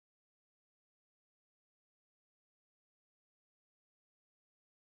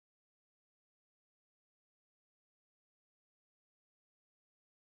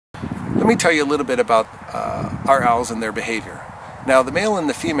Let me tell you a little bit about our owls and their behavior. Now, the male and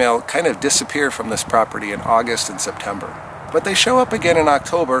the female kind of disappear from this property in August and September, but they show up again in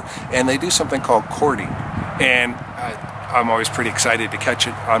October and they do something called courting. And I'm always pretty excited to catch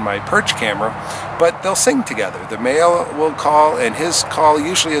it on my perch camera, but they'll sing together. The male will call, and his call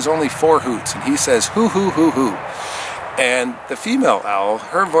usually is only 4 hoots, and he says hoo hoo hoo hoo. And the female owl,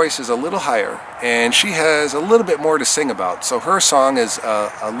 her voice is a little higher, and she has a little bit more to sing about, so her song is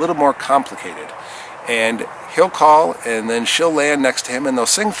a little more complicated. And he'll call, and then she'll land next to him, and they'll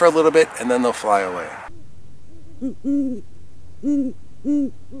sing for a little bit, and then they'll fly away.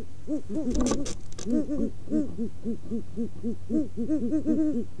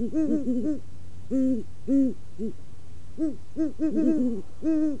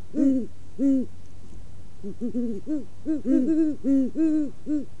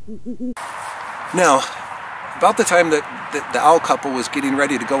 Now, about the time that the owl couple was getting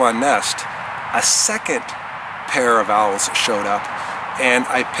ready to go on nest, a second pair of owls showed up, and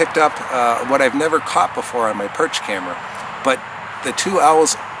I picked up what I've never caught before on my perch camera. But the 2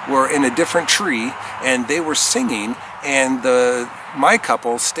 owls were in a different tree, and they were singing, and my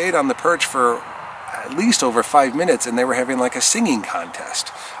couple stayed on the perch for at least over 5 minutes, and they were having like a singing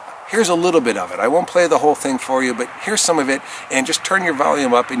contest. Here's a little bit of it. I won't play the whole thing for you, but here's some of it, and just turn your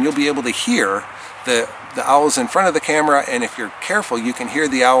volume up and you'll be able to hear the owls in front of the camera, and if you're careful, you can hear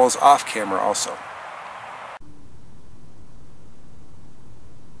the owls off camera also.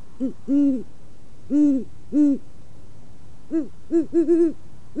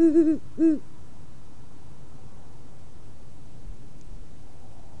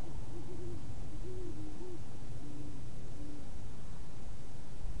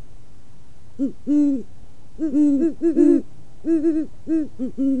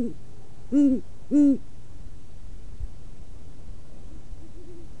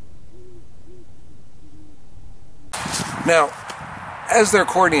 Now, as they're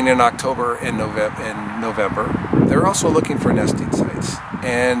courting in October and November, they're also looking for nesting sites.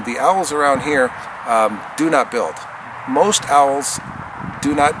 And the owls around here do not build. Most owls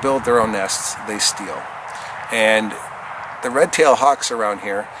do not build their own nests, they steal. And the red-tailed hawks around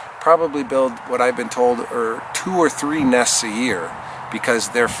here probably build what I've been told are 2 or 3 nests a year, because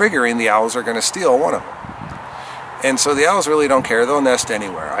they're figuring the owls are going to steal one of them. And so the owls really don't care, they'll nest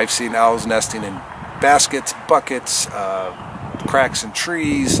anywhere. I've seen owls nesting in baskets, buckets, cracks in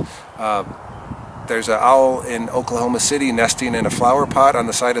trees. There's an owl in Oklahoma City nesting in a flower pot on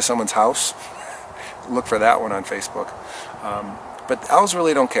the side of someone's house. Look for that one on Facebook. But owls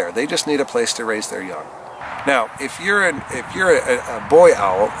really don't care, they just need a place to raise their young. Now, if you're a boy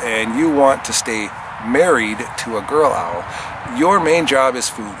owl and you want to stay married to a girl owl, your main job is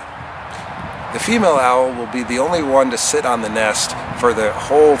food. The female owl will be the only one to sit on the nest for the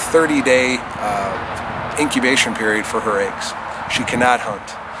whole 30-day incubation period for her eggs. She cannot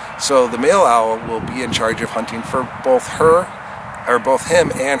hunt. So the male owl will be in charge of hunting for both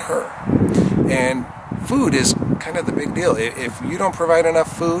him and her. And food is kind of the big deal. If you don't provide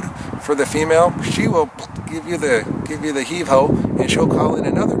enough food for the female, she will give you the heave-ho, and she'll call in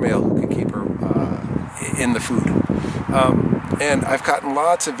another male who can keep her in the food. And I've gotten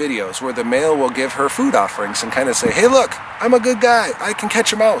lots of videos where the male will give her food offerings and kind of say, hey look, I'm a good guy, I can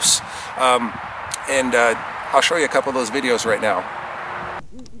catch a mouse. I'll show you a couple of those videos right now.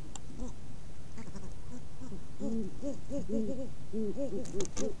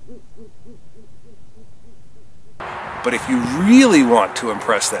 But if you really want to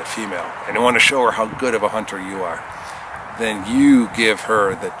impress that female and want to show her how good of a hunter you are, then you give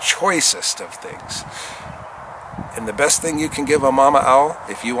her the choicest of things. And the best thing you can give a mama owl,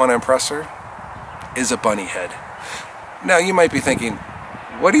 if you want to impress her, is a bunny head. Now you might be thinking,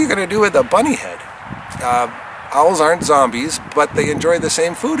 what are you going to do with a bunny head? Owls aren't zombies, but they enjoy the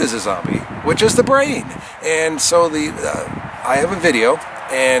same food as a zombie, which is the brain. And so I have a video,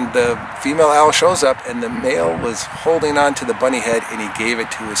 and the female owl shows up, and the male was holding on to the bunny head, and he gave it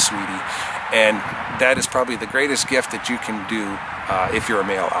to his sweetie. And that is probably the greatest gift that you can do if you're a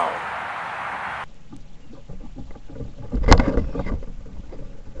male owl.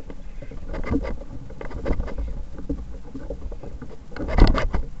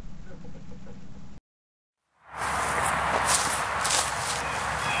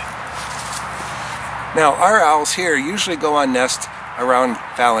 Now, our owls here usually go on nest around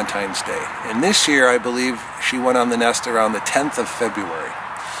Valentine's Day, and this year I believe she went on the nest around the 10th of February.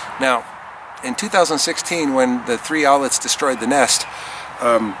 Now, in 2016, when the 3 owlets destroyed the nest,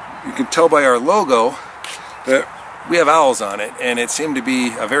 you can tell by our logo that we have owls on it, and it seemed to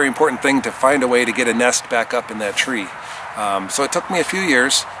be a very important thing to find a way to get a nest back up in that tree. So it took me a few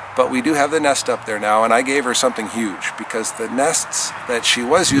years, But we do have the nest up there now, and I gave her something huge because the nests that she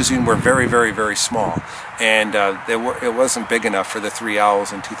was using were very, very, very small, and it wasn't big enough for the 3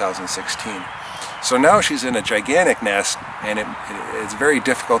 owls in 2016. So now she's in a gigantic nest, and it's very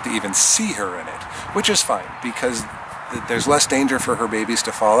difficult to even see her in it, which is fine because there's less danger for her babies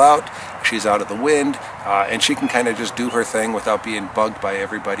to fall out. She's out of the wind, and she can kind of just do her thing without being bugged by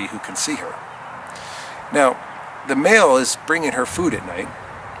everybody who can see her. Now, the male is bringing her food at night,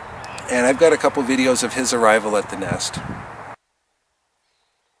 and I've got a couple videos of his arrival at the nest.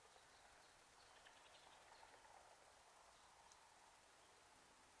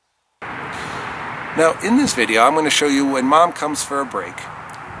 Now, in this video, I'm going to show you when Mom comes for a break,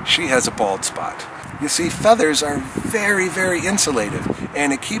 she has a bald spot. You see, feathers are very, very insulative,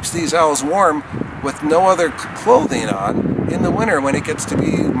 and it keeps these owls warm with no other clothing on in the winter when it gets to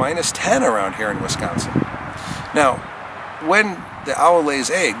be -10 around here in Wisconsin. Now, when the owl lays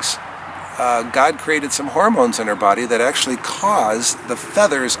eggs, God created some hormones in her body that actually cause the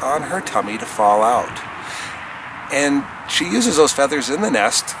feathers on her tummy to fall out. And she uses those feathers in the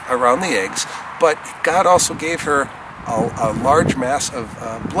nest around the eggs, but God also gave her a large mass of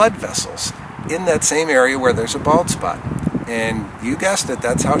blood vessels in that same area where there's a bald spot. And you guessed it,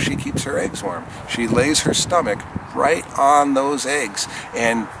 that's how she keeps her eggs warm. She lays her stomach right on those eggs,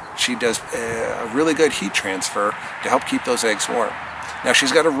 and she does a really good heat transfer to help keep those eggs warm. Now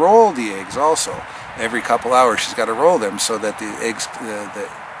she's got to roll the eggs also. Every couple hours she's got to roll them so that the eggs, the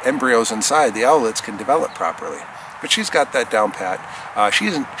embryos inside the owlets can develop properly. But she's got that down pat. She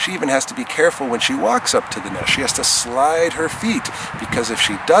even has to be careful when she walks up to the nest. She has to slide her feet, because if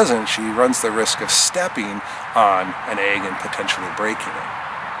she doesn't, she runs the risk of stepping on an egg and potentially breaking it.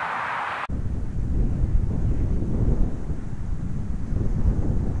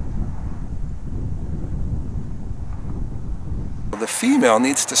 The female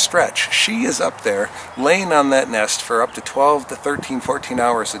needs to stretch. She is up there laying on that nest for up to 12 to 13, 14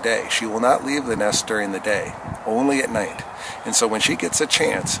 hours a day. She will not leave the nest during the day, only at night. And so when she gets a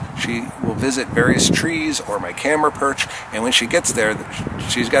chance, she will visit various trees or my camera perch, and when she gets there,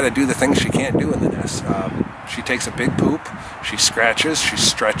 she's got to do the things she can't do in the nest. She takes a big poop, she scratches, she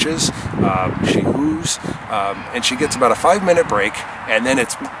stretches, she woos, and she gets about a 5-minute break, and then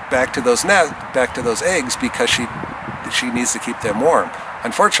it's back to those eggs, because she needs to keep them warm.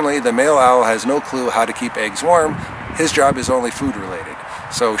 Unfortunately, the male owl has no clue how to keep eggs warm. His job is only food related.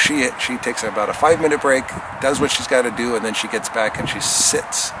 So she takes about a 5-minute break, does what she's got to do, and then she gets back and she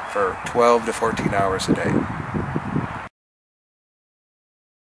sits for 12 to 14 hours a day.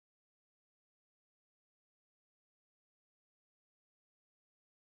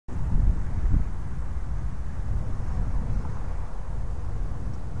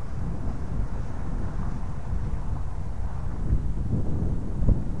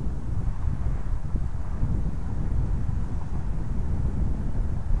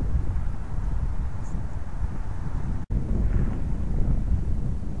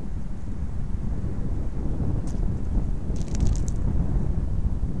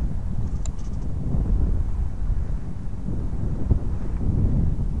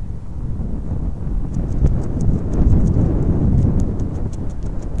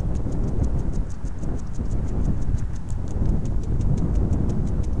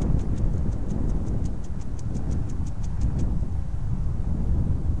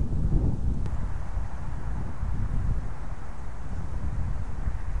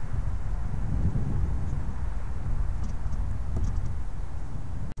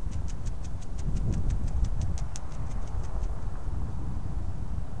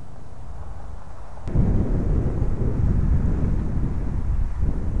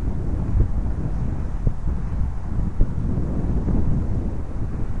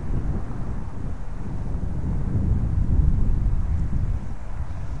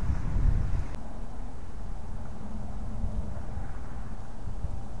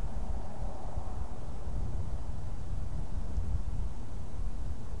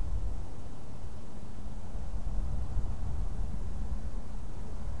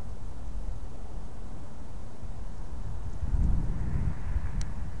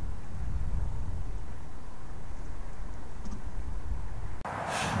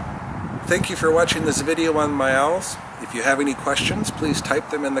 Thank you for watching this video on my owls. If you have any questions, please type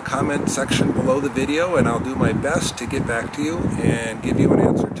them in the comment section below the video, and I'll do my best to get back to you and give you an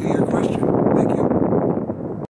answer to your question.